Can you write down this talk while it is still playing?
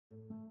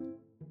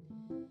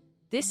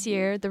This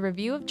year, the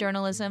Review of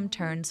Journalism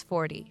turns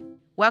 40.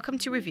 Welcome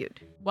to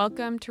Reviewed.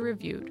 Welcome to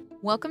Reviewed.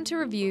 Welcome to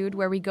Reviewed,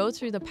 where we go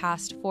through the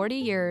past 40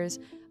 years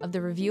of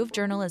the review of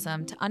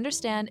journalism to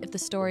understand if the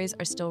stories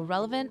are still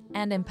relevant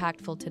and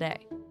impactful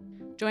today.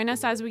 Join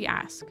us as we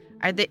ask,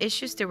 are the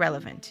issues still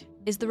relevant?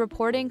 Is the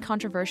reporting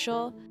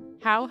controversial?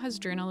 How has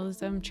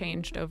journalism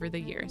changed over the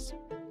years?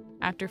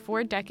 After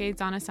 4 decades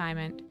on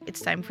assignment,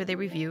 it's time for the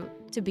review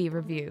to be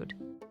reviewed.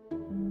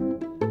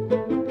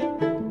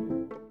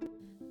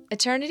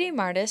 Eternity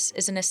Martis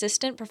is an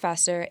assistant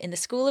professor in the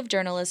School of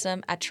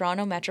Journalism at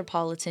Toronto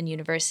Metropolitan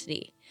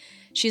University.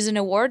 She's an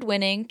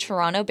award-winning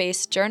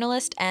Toronto-based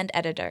journalist and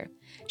editor.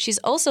 She's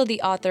also the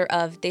author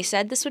of They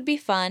Said This Would Be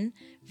Fun,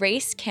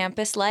 Race,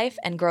 Campus Life,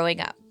 and Growing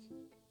Up.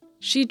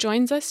 She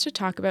joins us to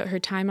talk about her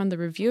time on the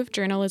Review of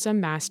Journalism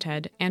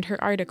masthead and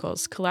her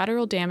articles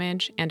Collateral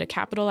Damage and A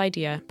Capital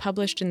Idea,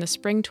 published in the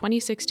spring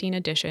 2016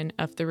 edition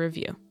of the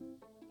Review.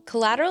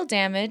 Collateral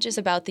Damage is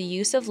about the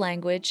use of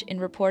language in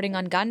reporting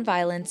on gun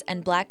violence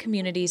and Black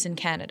communities in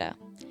Canada.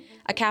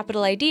 A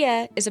Capital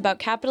Idea is about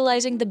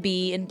capitalizing the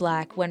B in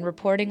Black when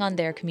reporting on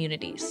their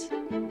communities.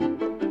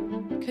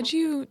 Could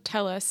you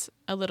tell us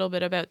a little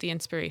bit about the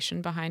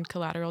inspiration behind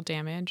Collateral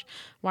Damage?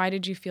 Why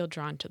did you feel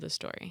drawn to the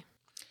story?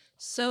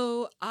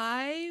 So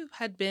I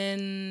had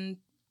been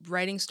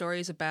writing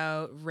stories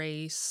about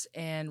race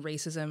and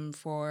racism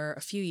for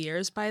a few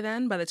years by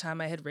the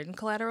time I had written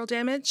Collateral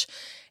Damage.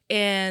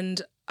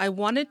 And I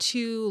wanted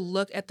to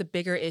look at the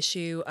bigger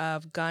issue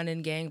of gun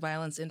and gang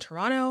violence in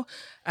Toronto.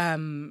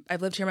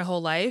 I've lived here my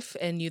whole life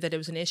and knew that it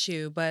was an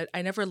issue, but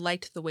I never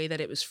liked the way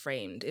that it was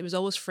framed. It was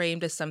always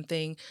framed as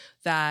something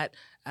that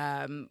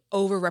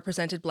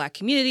overrepresented Black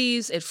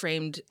communities. It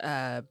framed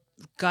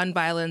gun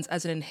violence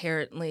as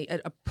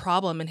a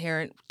problem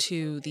inherent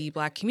to the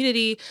Black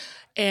community,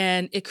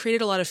 and it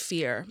created a lot of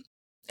fear.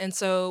 And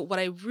so what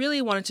I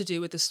really wanted to do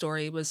with the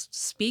story was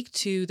speak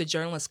to the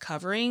journalists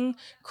covering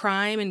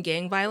crime and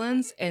gang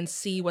violence and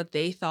see what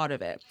they thought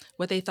of it,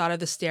 what they thought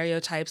of the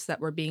stereotypes that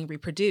were being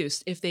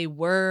reproduced, if they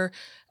were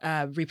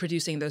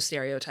reproducing those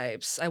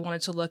stereotypes. I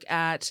wanted to look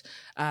at,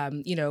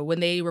 when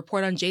they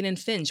report on Jane and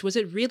Finch, was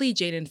it really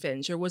Jane and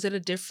Finch, or was it a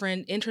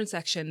different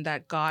intersection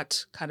that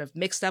got kind of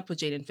mixed up with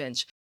Jane and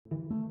Finch?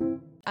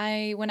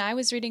 When I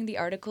was reading the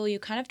article, you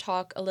kind of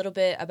talk a little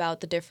bit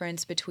about the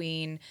difference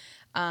between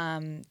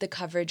the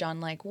coverage on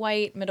like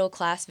white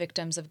middle-class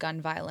victims of gun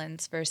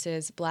violence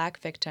versus Black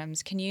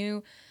victims. Can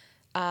you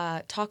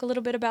talk a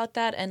little bit about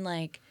that and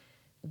like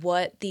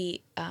what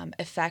the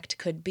effect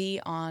could be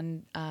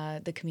on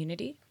the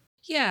community?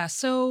 Yeah,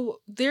 so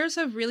there's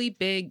a really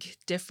big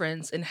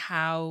difference in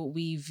how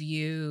we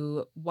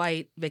view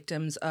white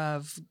victims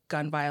of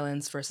gun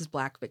violence versus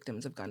Black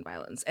victims of gun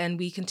violence. And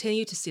we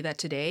continue to see that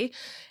today.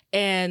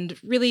 And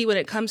really, when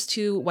it comes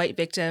to white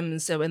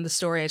victims, so in the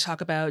story, I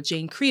talk about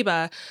Jane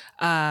Kriba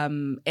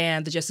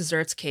and the Just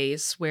Desserts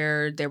case,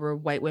 where there were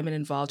white women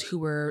involved who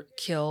were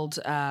killed,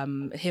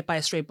 hit by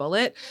a stray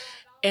bullet.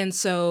 And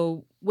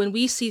so when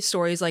we see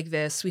stories like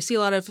this, we see a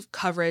lot of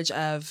coverage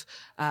of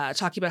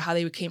talking about how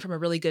they came from a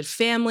really good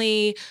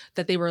family,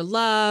 that they were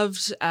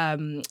loved,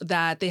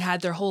 that they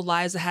had their whole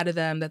lives ahead of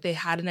them, that they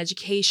had an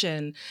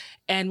education.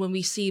 And when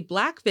we see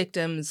Black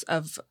victims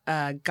of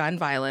gun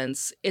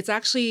violence, it's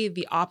actually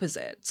the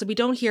opposite. So we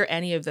don't hear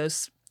any of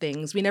those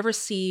things. We never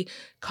see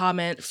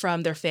comment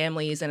from their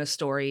families in a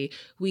story.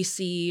 We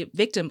see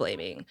victim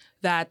blaming,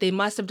 that they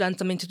must have done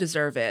something to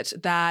deserve it,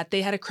 that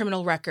they had a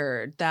criminal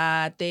record,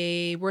 that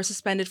they were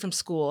suspended from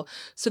school.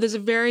 So there's a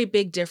very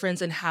big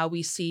difference in how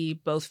we see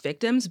both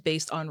victims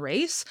based on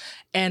race.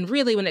 And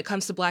really, when it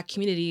comes to Black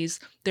communities,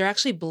 they're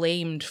actually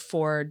blamed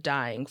for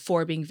dying,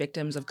 for being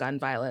victims of gun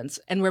violence.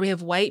 And where we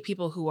have white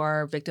people who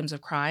are victims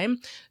of crime,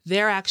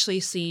 they're actually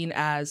seen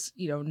as,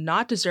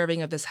 not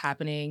deserving of this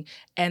happening.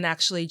 And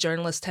actually,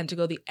 journalists tend to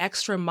go the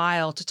extra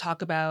mile to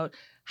talk about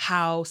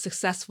how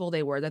successful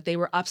they were, that they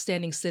were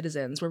upstanding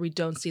citizens, where we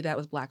don't see that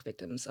with Black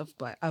victims of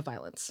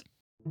violence.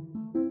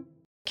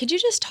 Could you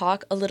just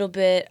talk a little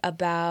bit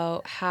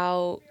about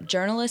how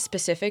journalists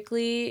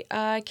specifically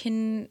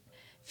can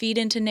feed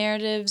into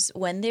narratives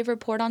when they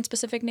report on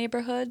specific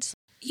neighborhoods?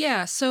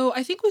 Yeah, so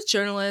I think with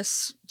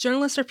journalists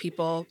are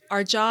people.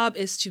 Our job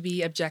is to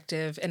be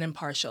objective and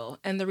impartial.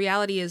 And the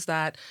reality is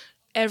that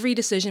every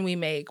decision we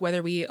make,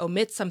 whether we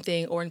omit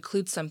something or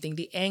include something,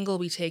 the angle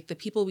we take, the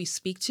people we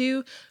speak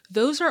to,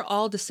 those are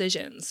all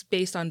decisions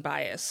based on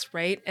bias,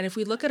 right? And if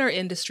we look at our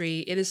industry,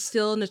 it is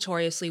still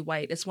notoriously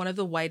white. It's one of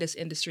the whitest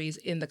industries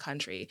in the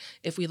country,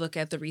 if we look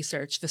at the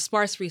research, the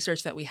sparse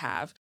research that we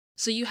have.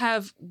 So you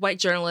have white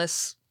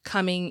journalists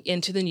coming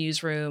into the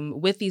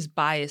newsroom with these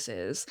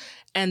biases,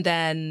 and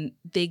then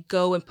they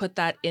go and put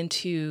that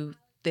into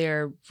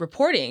their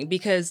reporting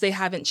because they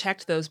haven't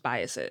checked those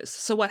biases.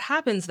 So what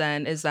happens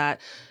then is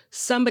that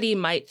somebody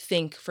might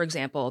think, for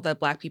example, that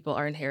Black people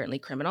are inherently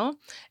criminal,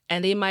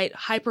 and they might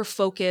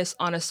hyper-focus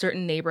on a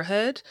certain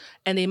neighborhood,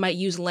 and they might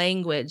use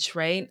language,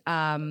 right?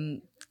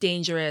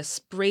 dangerous,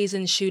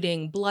 brazen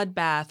shooting,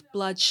 bloodbath,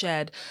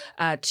 bloodshed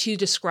to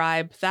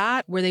describe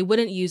that, where they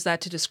wouldn't use that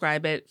to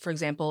describe it, for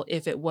example,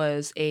 if it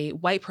was a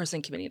white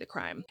person committing the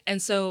crime.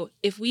 And so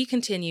if we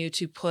continue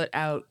to put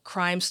out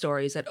crime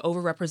stories that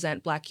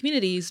overrepresent Black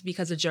communities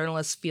because a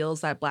journalist feels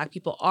that Black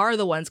people are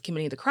the ones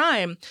committing the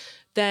crime,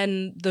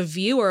 then the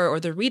viewer or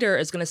the reader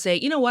is going to say,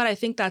 you know what, I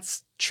think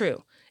that's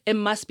true. It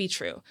must be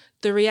true.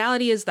 The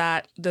reality is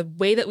that the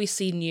way that we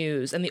see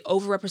news and the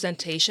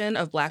overrepresentation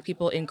of Black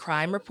people in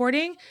crime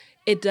reporting,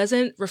 it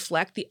doesn't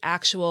reflect the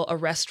actual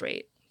arrest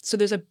rate. So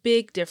there's a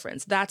big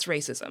difference. That's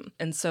racism.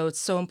 And so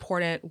it's so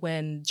important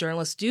when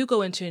journalists do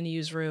go into a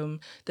newsroom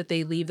that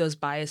they leave those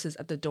biases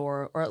at the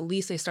door, or at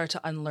least they start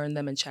to unlearn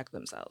them and check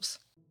themselves.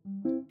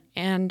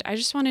 And I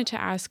just wanted to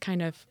ask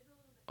kind of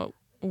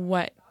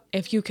what,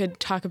 if you could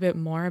talk a bit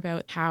more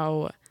about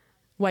how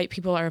white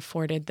people are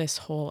afforded this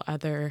whole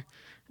other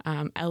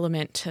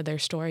element to their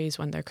stories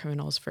when they're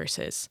criminals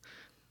versus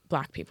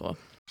Black people.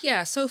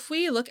 Yeah, so if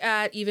we look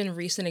at even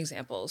recent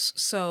examples,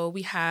 so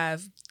we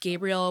have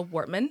Gabriel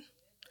Wortman,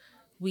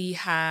 we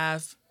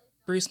have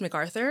Bruce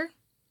McArthur.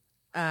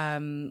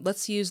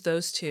 Let's use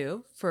those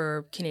two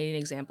for Canadian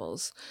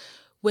examples.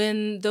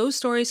 When those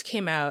stories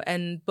came out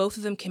and both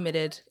of them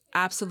committed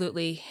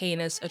absolutely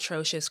heinous,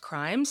 atrocious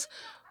crimes,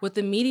 what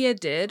the media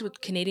did,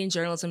 what Canadian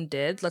journalism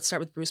did, let's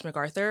start with Bruce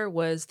McArthur,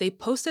 was they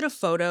posted a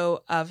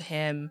photo of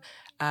him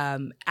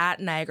at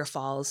Niagara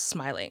Falls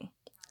smiling.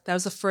 That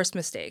was the first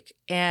mistake.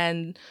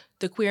 And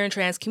the queer and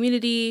trans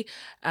community,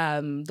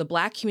 the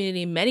Black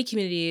community, many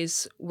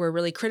communities were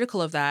really critical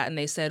of that. And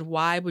they said,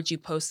 why would you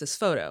post this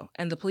photo?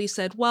 And the police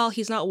said, well,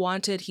 he's not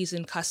wanted. He's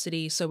in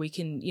custody. So we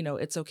can,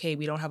 it's okay.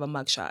 We don't have a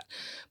mugshot.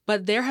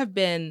 But there have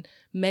been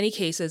many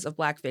cases of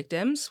Black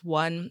victims.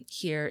 One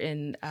here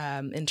in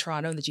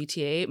Toronto, in the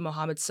GTA,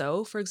 Mohammed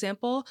Sow, for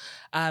example,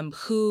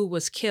 who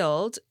was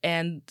killed.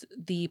 And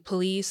the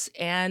police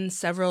and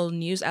several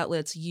news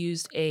outlets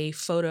used a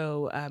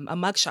photo, a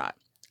mugshot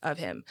of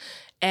him.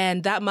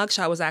 And that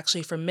mugshot was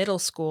actually from middle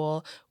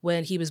school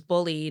when he was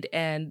bullied,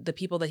 and the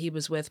people that he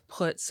was with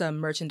put some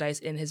merchandise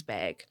in his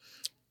bag,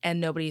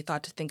 and nobody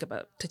thought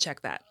to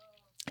check that.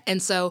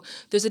 And so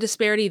there's a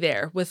disparity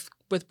there. With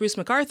Bruce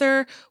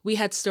McArthur, we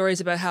had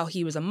stories about how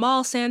he was a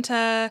mall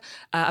Santa,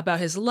 about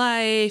his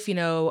life.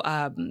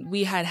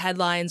 We had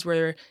headlines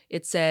where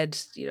it said,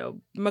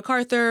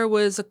 McArthur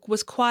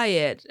was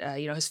quiet.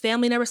 His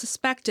family never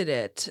suspected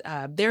it.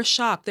 They're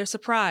shocked. They're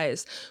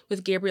surprised.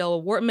 With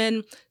Gabriel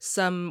Wortman,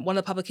 one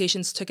of the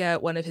publications took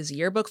out one of his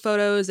yearbook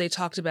photos. They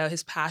talked about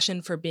his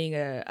passion for being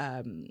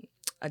a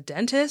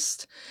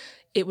dentist.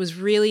 It was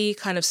really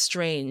kind of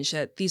strange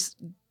that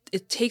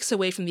it takes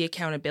away from the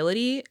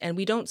accountability, and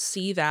we don't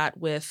see that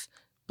with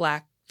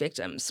Black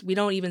victims. We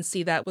don't even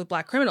see that with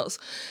Black criminals.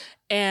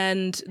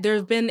 And there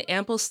have been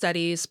ample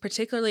studies,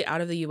 particularly out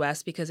of the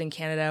US, because in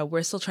Canada,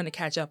 we're still trying to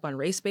catch up on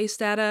race-based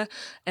data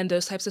and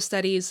those types of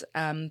studies.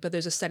 But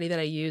there's a study that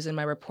I use in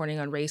my reporting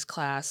on race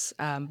class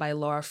by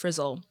Laura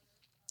Frizzle.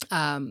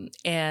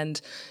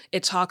 And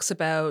it talks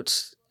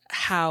about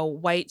how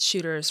white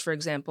shooters, for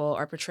example,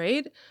 are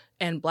portrayed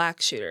and Black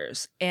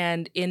shooters.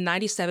 And in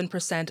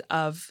 97%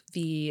 of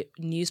the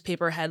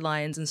newspaper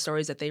headlines and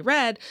stories that they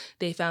read,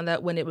 they found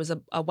that when it was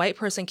a white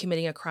person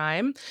committing a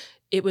crime,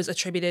 it was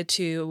attributed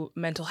to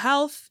mental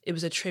health. It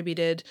was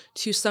attributed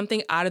to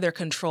something out of their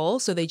control.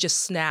 So they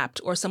just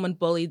snapped, or someone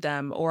bullied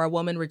them, or a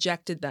woman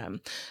rejected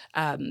them.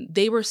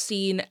 They were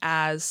seen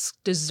as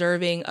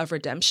deserving of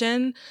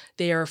redemption.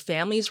 Their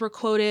families were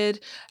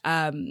quoted.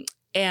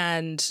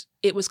 And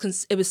it was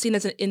seen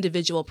as an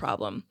individual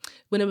problem.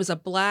 When it was a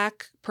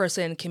Black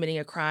person committing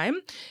a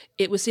crime,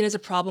 it was seen as a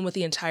problem with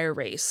the entire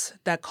race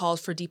that called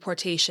for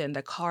deportation,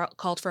 that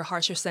called for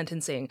harsher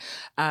sentencing.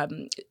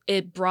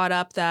 It brought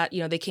up that,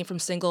 they came from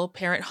single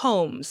parent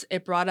homes.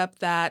 It brought up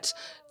that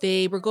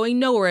they were going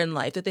nowhere in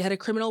life, that they had a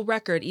criminal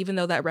record, even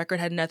though that record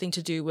had nothing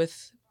to do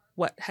with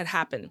what had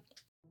happened.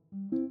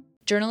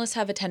 Journalists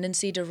have a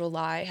tendency to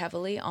rely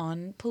heavily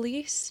on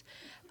police.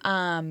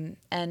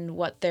 And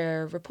what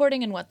they're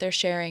reporting and what they're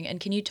sharing. And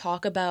can you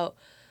talk about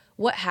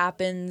what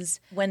happens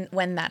when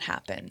that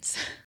happens?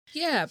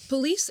 Yeah,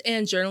 police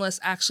and journalists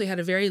actually had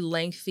a very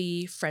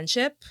lengthy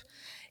friendship,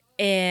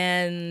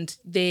 and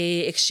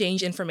they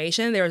exchanged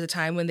information. There was a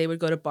time when they would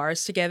go to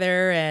bars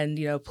together, and,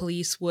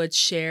 police would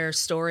share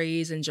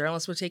stories and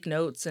journalists would take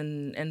notes,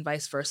 and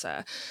vice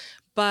versa.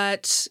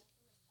 But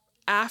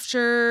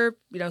after,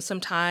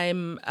 some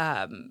time,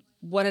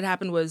 what had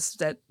happened was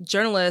that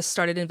journalists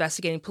started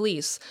investigating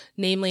police,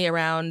 namely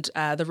around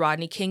the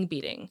Rodney King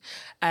beating.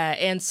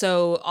 And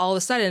so all of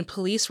a sudden,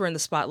 police were in the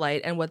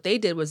spotlight. And what they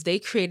did was they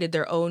created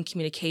their own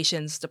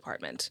communications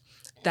department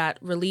that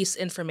release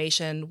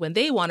information when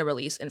they want to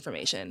release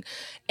information.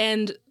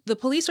 And the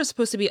police are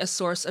supposed to be a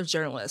source of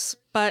journalists.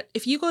 But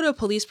if you go to a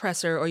police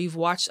presser, or you've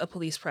watched a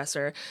police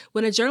presser,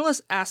 when a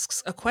journalist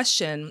asks a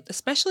question,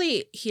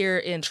 especially here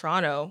in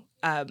Toronto,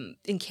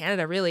 in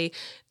Canada, really,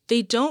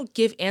 they don't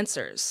give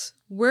answers.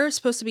 we're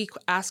supposed to be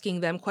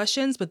asking them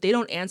questions, but they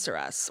don't answer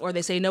us, or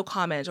they say no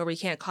comment, or we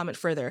can't comment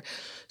further.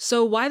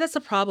 So why that's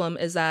a problem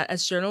is that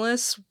as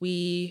journalists,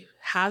 we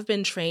have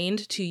been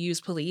trained to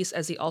use police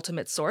as the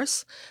ultimate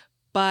source,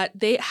 but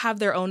they have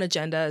their own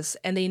agendas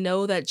and they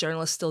know that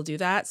journalists still do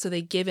that. So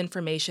they give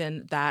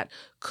information that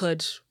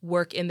could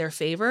work in their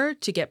favor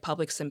to get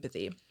public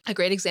sympathy. A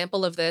great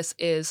example of this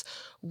is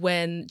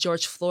when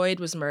George Floyd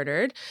was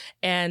murdered,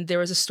 and there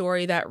was a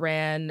story that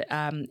ran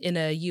in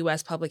a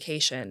US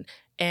publication.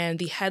 And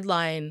the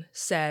headline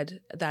said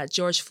that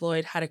George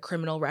Floyd had a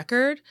criminal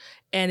record,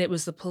 and it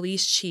was the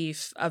police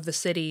chief of the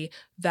city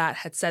that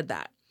had said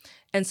that.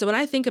 And so when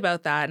I think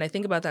about that, and I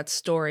think about that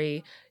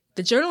story,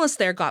 the journalist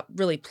there got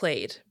really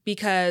played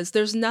because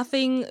there's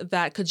nothing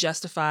that could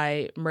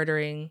justify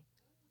murdering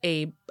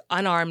a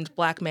unarmed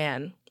Black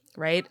man,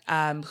 right?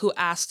 Who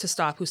asked to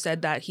stop, who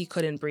said that he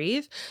couldn't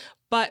breathe.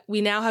 But we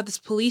now have this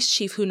police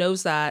chief who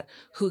knows that,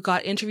 who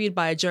got interviewed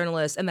by a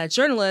journalist, and that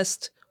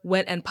journalist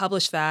went and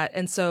published that.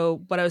 And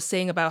so what I was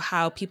saying about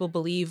how people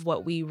believe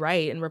what we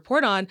write and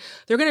report on,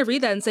 they're going to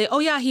read that and say, oh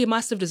yeah, he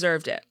must have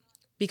deserved it,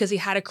 because he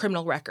had a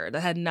criminal record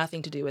that had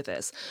nothing to do with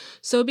this.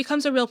 So it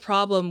becomes a real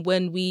problem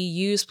when we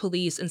use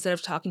police instead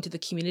of talking to the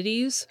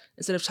communities,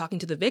 instead of talking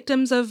to the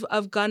victims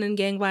of gun and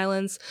gang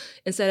violence,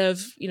 instead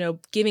of,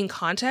 giving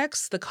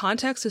context. The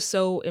context is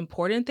so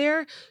important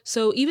there.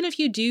 So even if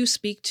you do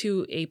speak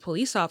to a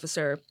police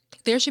officer,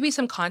 there should be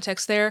some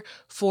context there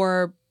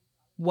for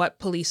what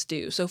police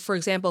do. So for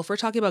example, if we're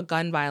talking about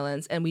gun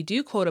violence and we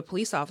do quote a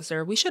police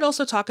officer, we should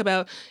also talk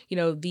about,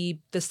 the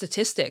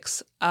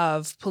statistics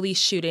of police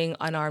shooting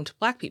unarmed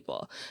Black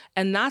people.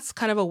 And that's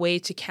kind of a way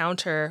to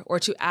counter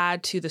or to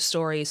add to the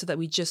story so that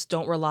we just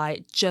don't rely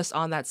just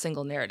on that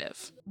single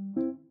narrative.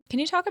 Can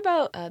you talk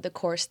about the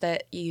course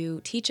that you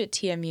teach at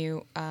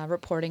TMU,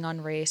 reporting on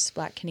race,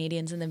 Black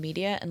Canadians in the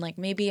media, and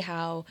maybe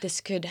how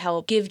this could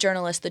help give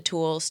journalists the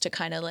tools to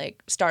kind of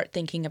start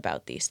thinking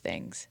about these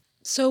things?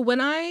 So when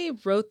I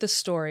wrote the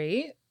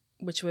story,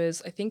 which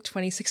was, I think,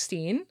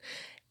 2016,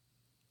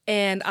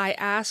 and I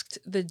asked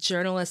the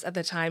journalists at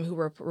the time who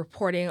were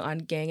reporting on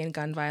gang and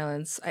gun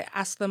violence, I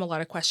asked them a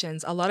lot of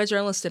questions. A lot of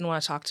journalists didn't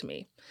want to talk to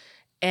me.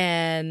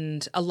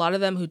 And a lot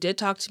of them who did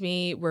talk to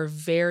me were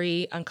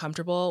very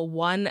uncomfortable.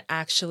 One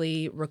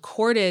actually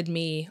recorded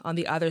me on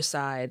the other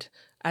side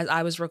as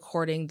I was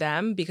recording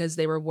them because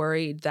they were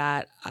worried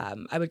that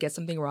I would get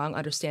something wrong,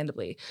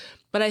 understandably.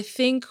 But I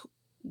think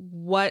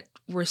what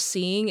we're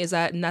seeing is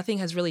that nothing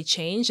has really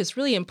changed. It's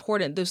really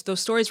important.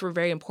 Those stories were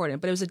very important,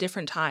 but it was a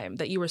different time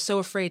that you were so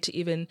afraid to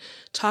even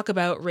talk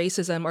about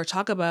racism or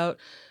talk about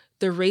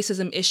the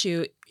racism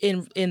issue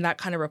in that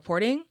kind of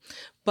reporting.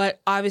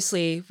 But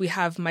obviously, we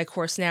have my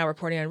course now,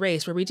 Reporting on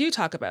Race, where we do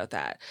talk about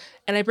that.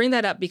 And I bring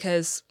that up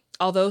because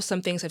although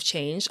some things have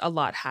changed, a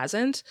lot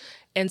hasn't.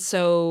 And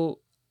so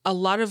a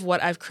lot of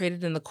what I've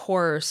created in the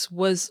course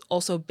was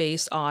also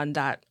based on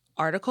that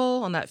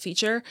article, on that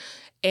feature.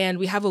 And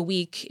we have a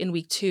week in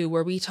week 2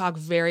 where we talk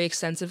very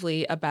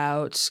extensively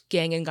about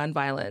gang and gun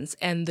violence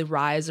and the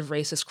rise of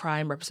racist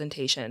crime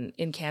representation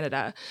in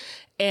Canada.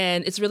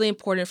 And it's really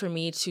important for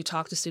me to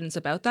talk to students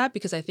about that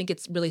because I think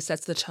it really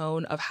sets the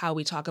tone of how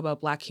we talk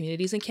about Black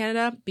communities in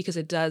Canada, because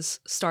it does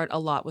start a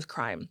lot with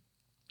crime.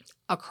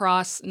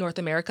 Across North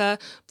America,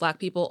 Black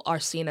people are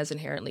seen as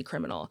inherently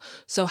criminal.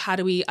 So how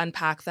do we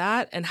unpack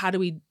that, and how do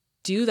we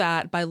do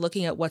that by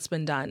looking at what's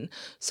been done?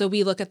 So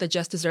we look at the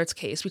Just Desserts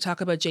case. We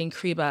talk about Jane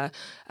Kriba.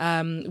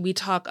 We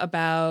talk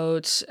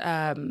about,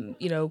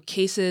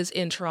 cases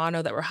in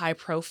Toronto that were high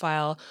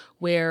profile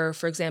where,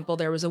 for example,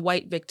 there was a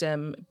white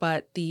victim,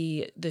 but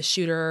the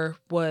shooter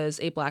was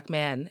a Black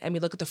man. And we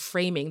look at the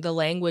framing, the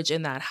language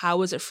in that. How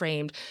was it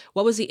framed?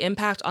 What was the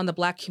impact on the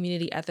Black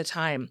community at the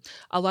time?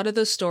 A lot of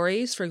those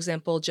stories, for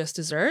example, Just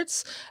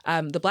Desserts,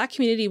 the Black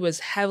community was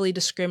heavily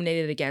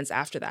discriminated against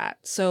after that.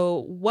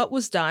 So what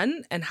was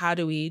done and how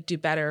do we do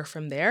better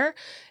from there?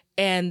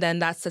 And then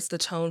that sets the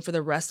tone for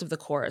the rest of the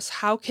course.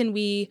 How can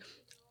we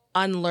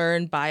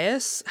unlearn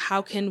bias?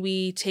 How can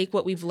we take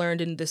what we've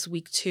learned in this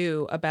week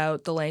 2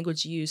 about the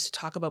language used to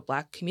talk about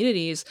Black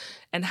communities,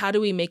 and how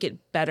do we make it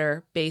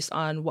better based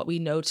on what we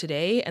know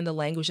today and the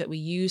language that we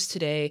use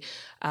today,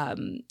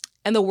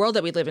 and the world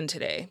that we live in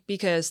today?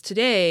 Because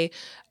today,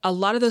 a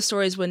lot of those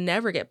stories would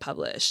never get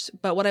published.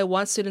 But what I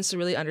want students to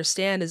really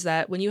understand is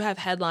that when you have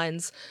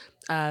headlines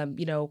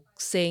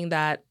saying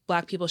that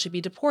Black people should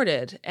be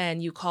deported,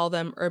 and you call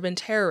them urban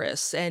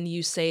terrorists, and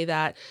you say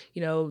that,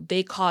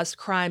 they caused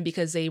crime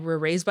because they were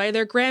raised by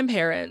their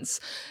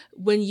grandparents.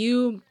 When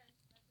you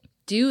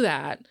do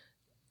that,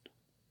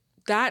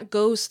 that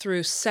goes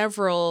through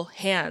several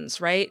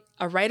hands, right?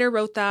 A writer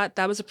wrote that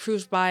was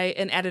approved by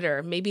an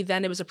editor. Maybe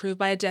then it was approved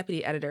by a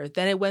deputy editor.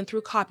 Then it went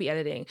through copy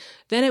editing.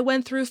 Then it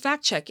went through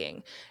fact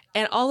checking.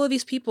 And all of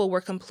these people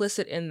were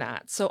complicit in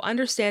that. So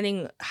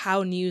understanding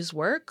how news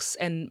works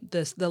and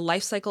the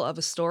life cycle of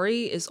a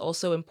story is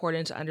also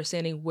important to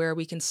understanding where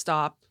we can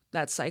stop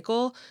that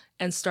cycle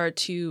and start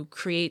to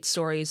create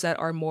stories that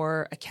are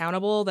more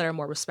accountable, that are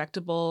more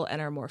respectable,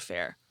 and are more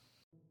fair.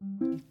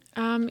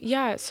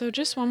 Yeah, so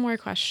just one more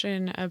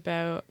question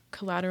about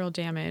collateral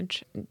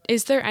damage.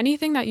 Is there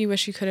anything that you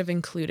wish you could have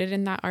included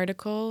in that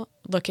article,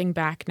 looking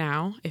back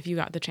now, if you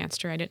got the chance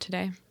to write it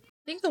today?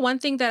 I think the one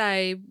thing that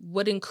I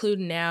would include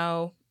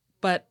now,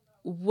 but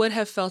would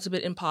have felt a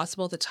bit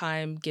impossible at the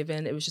time,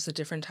 given it was just a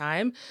different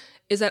time,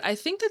 is that I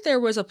think that there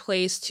was a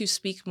place to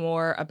speak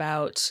more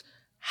about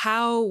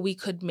how we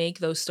could make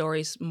those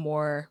stories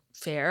more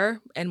fair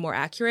and more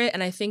accurate.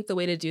 And I think the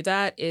way to do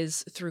that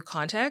is through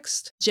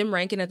context. Jim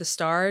Rankin at the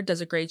Star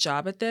does a great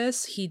job at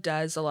this. He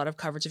does a lot of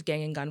coverage of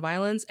gang and gun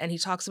violence, and he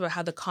talks about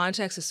how the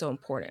context is so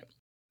important.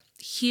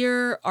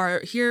 Here are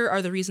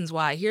the reasons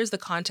why. Here's the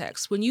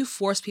context. When you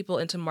force people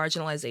into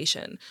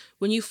marginalization,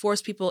 when you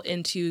force people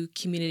into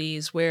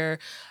communities where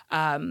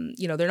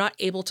they're not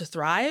able to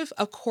thrive,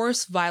 of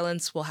course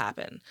violence will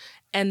happen.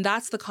 And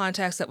that's the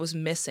context that was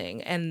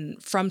missing,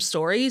 and from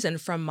stories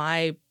and from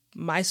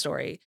my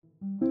story.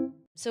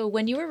 So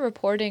when you were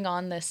reporting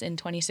on this in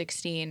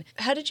 2016,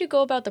 how did you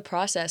go about the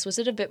process? Was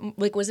it a bit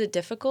was it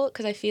difficult?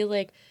 Because I feel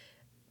like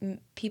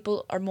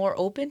people are more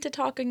open to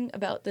talking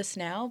about this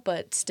now,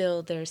 but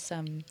still there's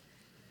some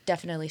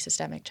definitely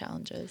systemic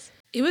challenges.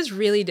 It was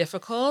really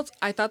difficult.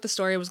 I thought the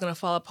story was going to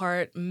fall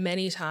apart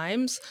many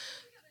times.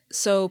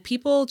 So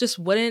people just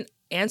wouldn't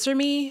answer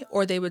me,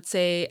 or they would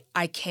say,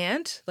 I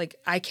can't.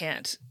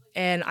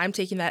 And I'm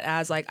taking that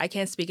as like, I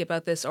can't speak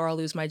about this or I'll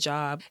lose my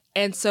job.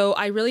 And so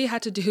I really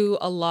had to do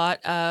a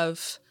lot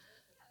of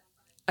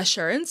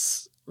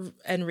assurance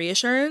and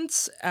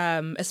reassurance,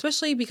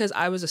 especially because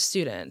I was a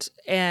student.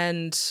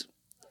 And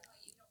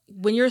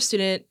when you're a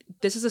student,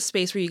 this is a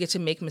space where you get to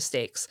make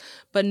mistakes,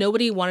 but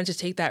nobody wanted to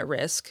take that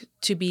risk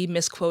to be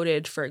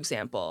misquoted, for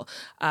example,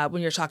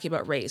 when you're talking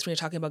about race, when you're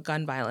talking about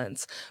gun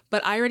violence.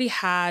 But I already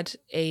had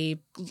a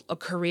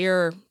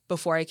career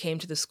before I came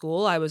to the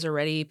school. I was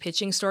already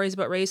pitching stories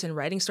about race and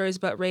writing stories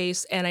about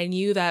race. And I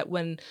knew that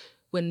when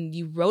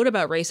you wrote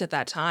about race at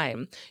that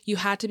time, you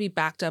had to be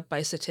backed up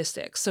by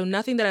statistics. So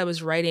nothing that I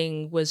was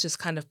writing was just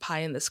kind of pie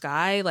in the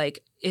sky.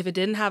 Like if it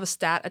didn't have a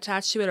stat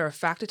attached to it or a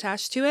fact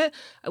attached to it,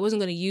 I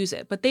wasn't going to use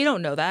it. But they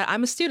don't know that.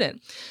 I'm a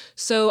student.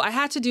 So I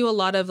had to do a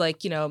lot of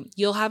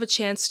you'll have a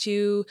chance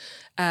to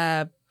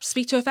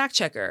speak to a fact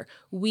checker.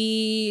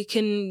 We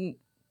can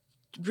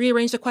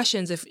rearrange the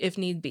questions if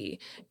need be.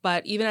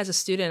 But even as a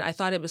student, I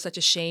thought it was such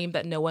a shame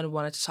that no one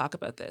wanted to talk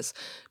about this,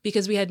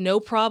 because we had no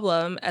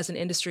problem as an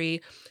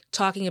industry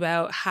talking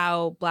about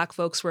how Black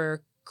folks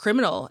were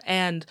criminal.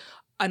 And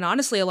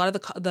honestly, a lot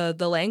of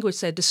the language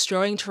said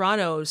destroying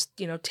Toronto,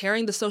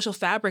 tearing the social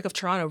fabric of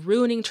Toronto,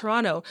 ruining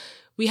Toronto.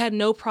 We had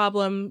no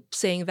problem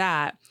saying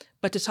that.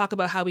 But to talk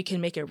about how we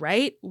can make it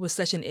right was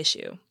such an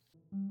issue.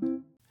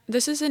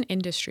 This is an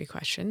industry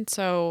question.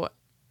 So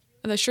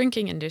the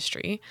shrinking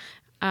industry,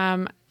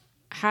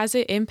 has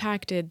it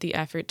impacted the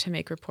effort to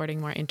make reporting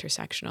more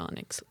intersectional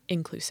and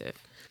inclusive?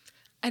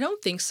 I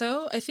don't think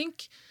so. I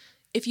think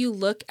if you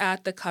look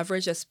at the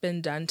coverage that's been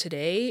done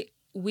today,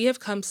 we have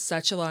come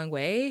such a long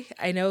way.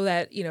 I know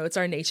that, it's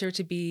our nature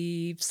to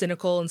be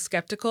cynical and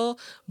skeptical,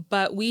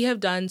 but we have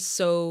done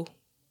so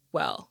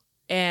well.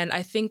 And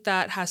I think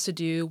that has to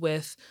do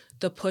with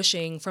the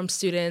pushing from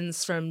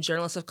students, from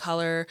journalists of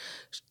color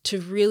to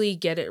really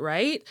get it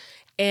right.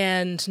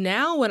 And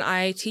now when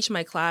I teach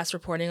my class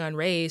reporting on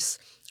race,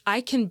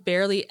 I can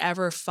barely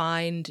ever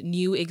find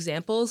new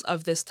examples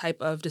of this type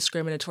of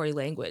discriminatory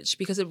language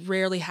because it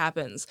rarely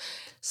happens.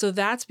 So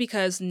that's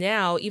because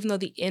now, even though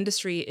the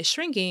industry is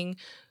shrinking,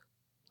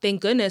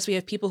 thank goodness we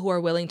have people who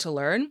are willing to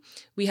learn.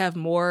 We have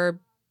more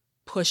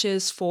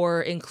pushes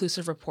for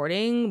inclusive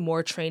reporting,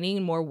 more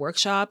training, more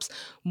workshops,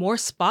 more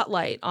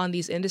spotlight on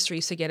these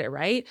industries to get it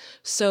right.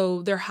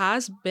 So there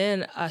has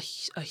been a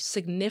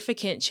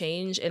significant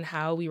change in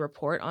how we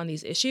report on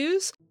these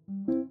issues.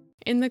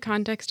 In the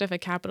context of a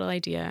capital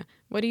idea,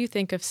 what do you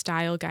think of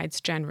style guides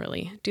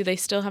generally? Do they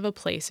still have a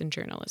place in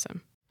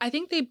journalism? I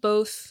think they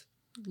both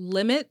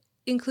limit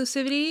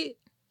inclusivity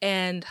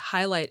and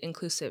highlight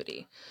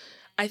inclusivity.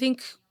 I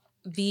think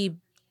the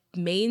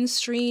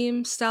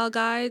mainstream style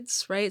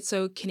guides, right?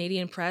 So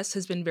Canadian press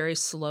has been very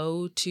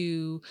slow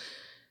to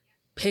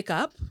pick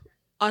up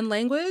on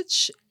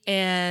language,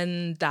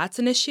 and that's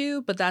an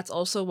issue, but that's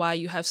also why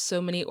you have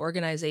so many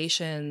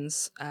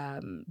organizations,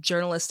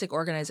 journalistic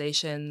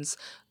organizations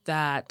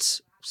that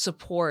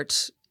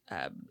support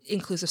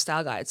inclusive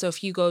style guides. So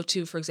if you go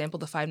to, for example,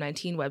 the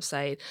 519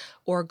 website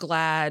or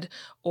GLAAD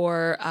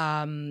or,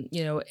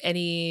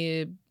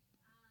 any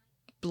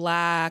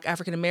Black,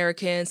 African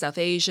American, South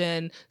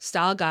Asian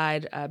style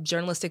guide,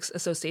 Journalistic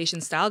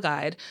Association style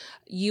guide,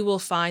 you will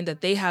find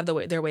that they have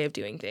their way of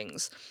doing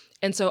things.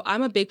 And so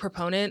I'm a big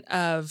proponent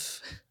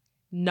of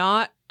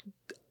not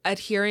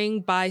adhering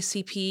by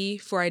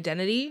CP for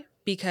identity,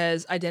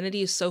 because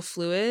identity is so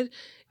fluid.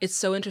 It's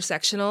so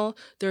intersectional.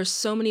 There are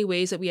so many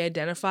ways that we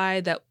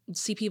identify that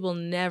CP will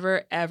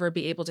never, ever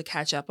be able to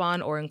catch up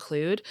on or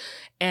include.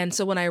 And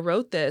so when I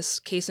wrote this,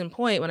 case in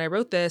point, when I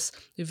wrote this,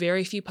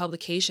 very few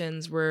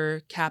publications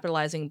were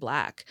capitalizing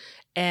Black.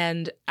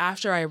 And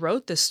after I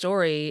wrote this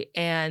story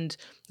and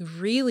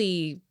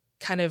really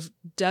kind of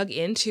dug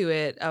into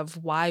it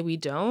of why we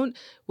don't,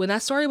 when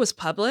that story was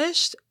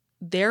published,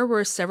 there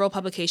were several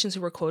publications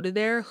who were quoted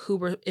there who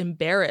were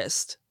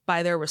embarrassed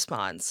by their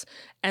response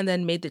and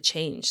then made the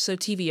change. So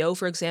TVO,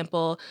 for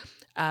example,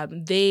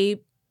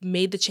 they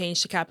made the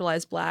change to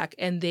capitalize Black,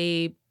 and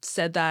they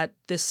said that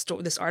this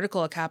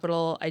article, A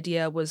Capital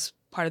Idea, was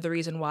part of the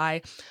reason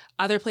why.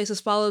 Other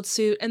places followed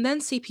suit, and then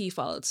CP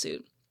followed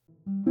suit.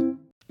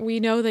 We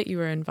know that you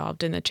were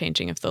involved in the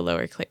changing of the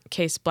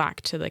lowercase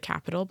Black to the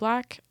capital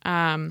Black.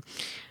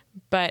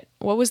 But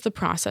what was the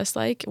process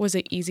like? Was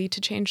it easy to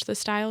change the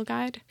style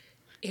guide?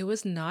 It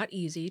was not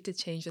easy to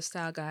change the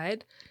style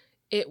guide.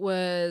 It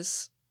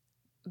was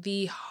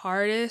the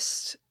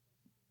hardest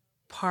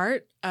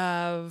part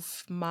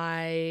of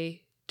my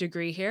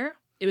degree here.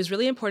 It was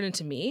really important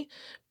to me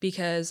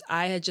because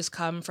I had just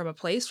come from a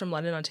place from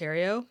London,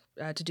 Ontario,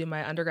 to do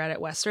my undergrad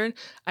at Western.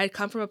 I had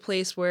come from a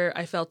place where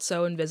I felt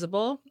so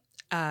invisible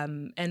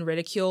and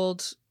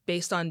ridiculed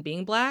based on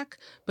being Black,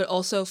 but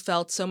also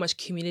felt so much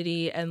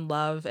community and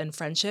love and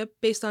friendship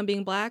based on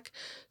being Black.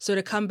 So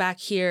to come back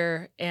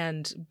here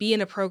and be in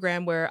a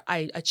program where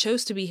I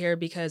chose to be here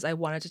because I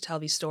wanted to tell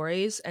these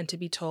stories, and to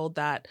be told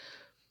that,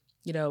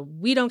 you know,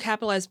 we don't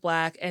capitalize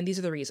Black, and these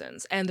are the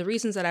reasons. And the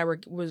reasons that I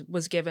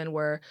was given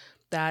were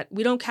that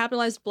we don't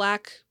capitalize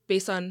Black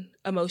based on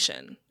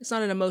emotion. It's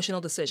not an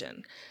emotional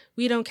decision.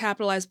 We don't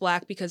capitalize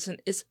Black because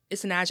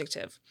it's an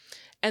adjective.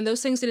 And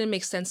those things didn't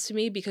make sense to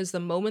me, because the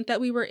moment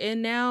that we were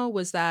in now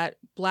was that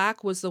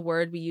Black was the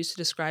word we used to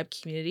describe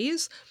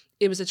communities.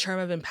 It was a term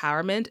of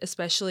empowerment,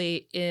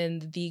 especially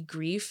in the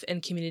grief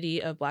and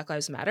community of Black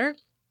Lives Matter.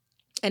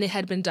 And it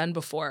had been done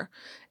before.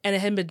 And it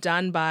had been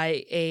done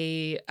by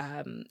a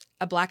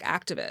Black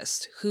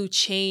activist who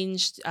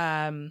changed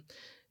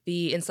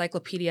the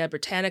Encyclopedia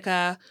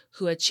Britannica,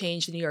 who had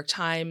changed the New York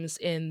Times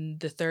in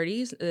the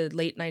 30s,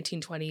 late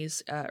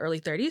 1920s, early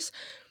 30s,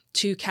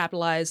 to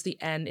capitalize the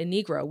N in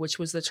Negro, which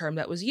was the term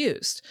that was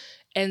used.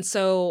 And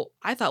so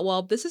I thought,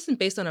 well, this isn't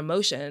based on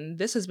emotion.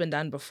 This has been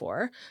done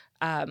before.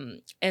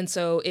 And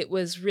so it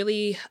was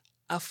really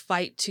a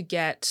fight to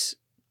get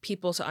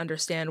people to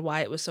understand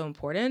why it was so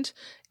important.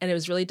 And it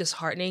was really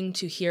disheartening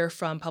to hear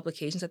from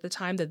publications at the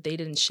time that they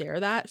didn't share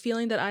that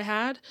feeling that I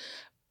had.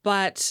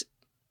 But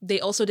they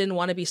also didn't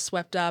want to be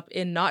swept up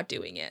in not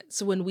doing it.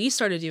 So when we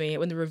started doing it,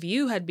 when the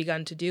review had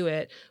begun to do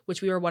it,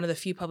 which we were one of the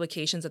few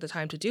publications at the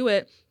time to do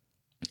it,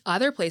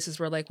 other places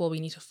were like, well, we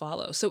need to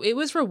follow. So it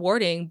was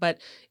rewarding, but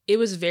it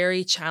was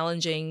very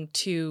challenging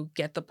to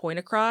get the point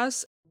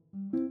across.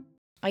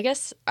 I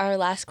guess our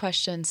last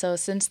question. So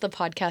since the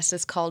podcast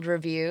is called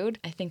Reviewed,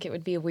 I think it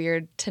would be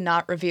weird to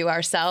not review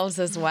ourselves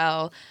as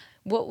well.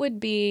 What would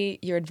be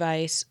your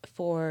advice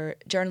for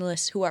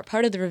journalists who are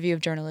part of the review of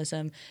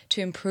journalism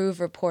to improve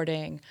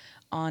reporting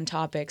on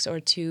topics or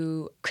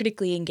to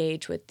critically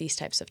engage with these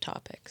types of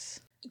topics?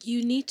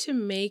 You need to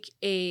make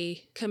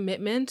a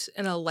commitment,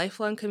 and a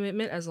lifelong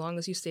commitment, as long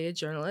as you stay a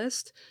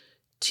journalist,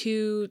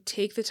 to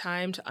take the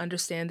time to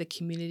understand the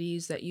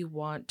communities that you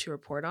want to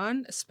report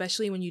on,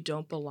 especially when you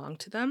don't belong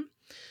to them.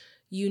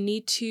 You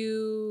need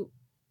to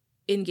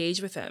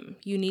engage with them.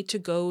 You need to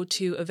go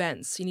to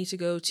events. You need to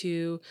go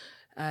to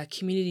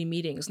community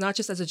meetings, not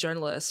just as a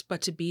journalist,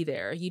 but to be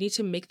there. You need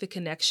to make the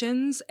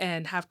connections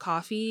and have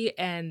coffee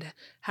and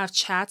have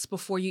chats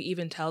before you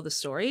even tell the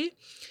story.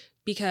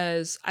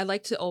 Because I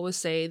like to always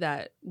say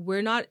that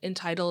we're not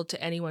entitled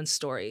to anyone's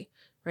story,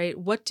 right?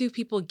 What do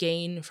people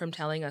gain from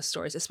telling us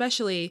stories,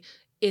 especially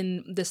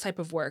in this type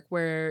of work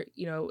where,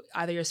 you know,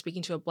 either you're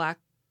speaking to a Black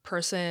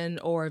person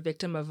or a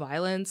victim of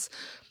violence?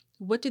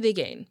 What do they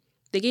gain?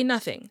 They gain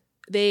nothing.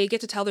 They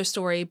get to tell their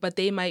story, but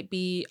they might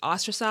be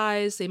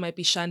ostracized. They might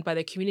be shunned by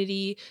their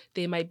community.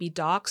 They might be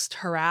doxxed,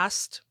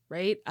 harassed,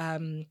 right?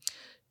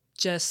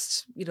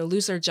 Just, you know,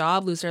 lose their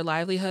job, lose their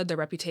livelihood, their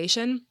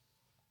reputation.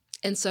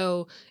 And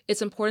so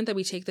it's important that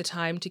we take the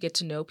time to get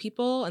to know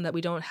people, and that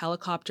we don't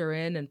helicopter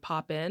in and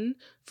pop in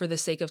for the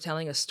sake of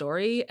telling a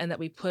story, and that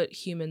we put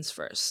humans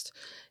first.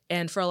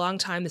 And for a long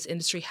time, this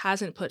industry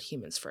hasn't put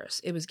humans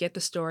first. It was get the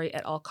story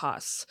at all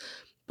costs.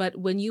 But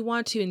when you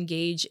want to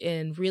engage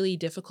in really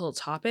difficult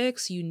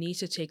topics, you need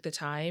to take the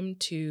time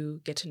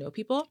to get to know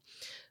people.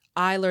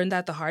 I learned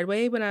that the hard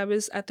way when I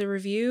was at the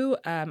review.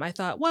 I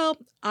thought, well,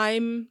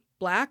 I'm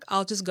Black,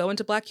 I'll just go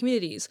into Black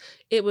communities.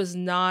 It was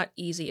not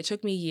easy. It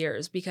took me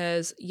years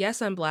because, yes,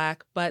 I'm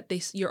Black, but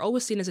you're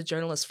always seen as a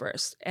journalist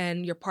first.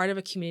 And you're part of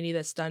a community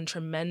that's done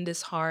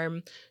tremendous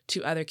harm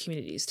to other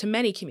communities, to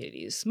many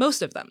communities,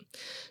 most of them.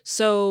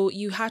 So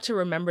you have to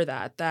remember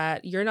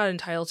that you're not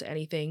entitled to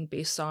anything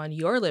based on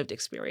your lived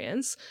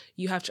experience.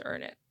 You have to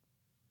earn it.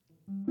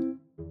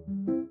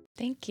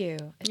 Thank you.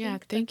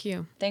 Thank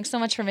you. Thanks so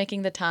much for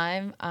making the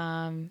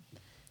time.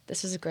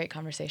 This was a great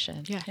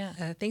conversation.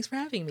 Yeah. Thanks for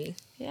having me.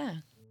 Yeah.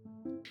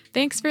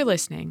 Thanks for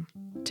listening.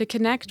 To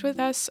connect with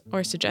us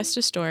or suggest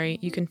a story,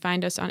 you can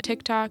find us on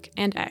TikTok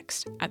and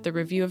X at The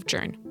Review of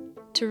Journ.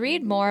 To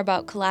read more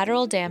about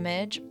collateral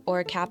damage or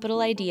a capital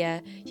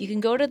idea, you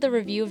can go to the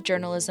Review of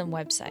Journalism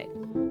website.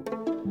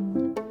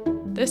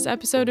 This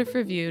episode of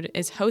Reviewed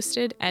is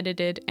hosted,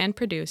 edited, and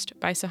produced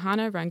by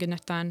Sahana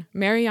Ranganathan,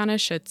 Mariana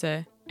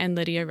Schutze, and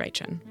Lydia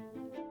Reichen.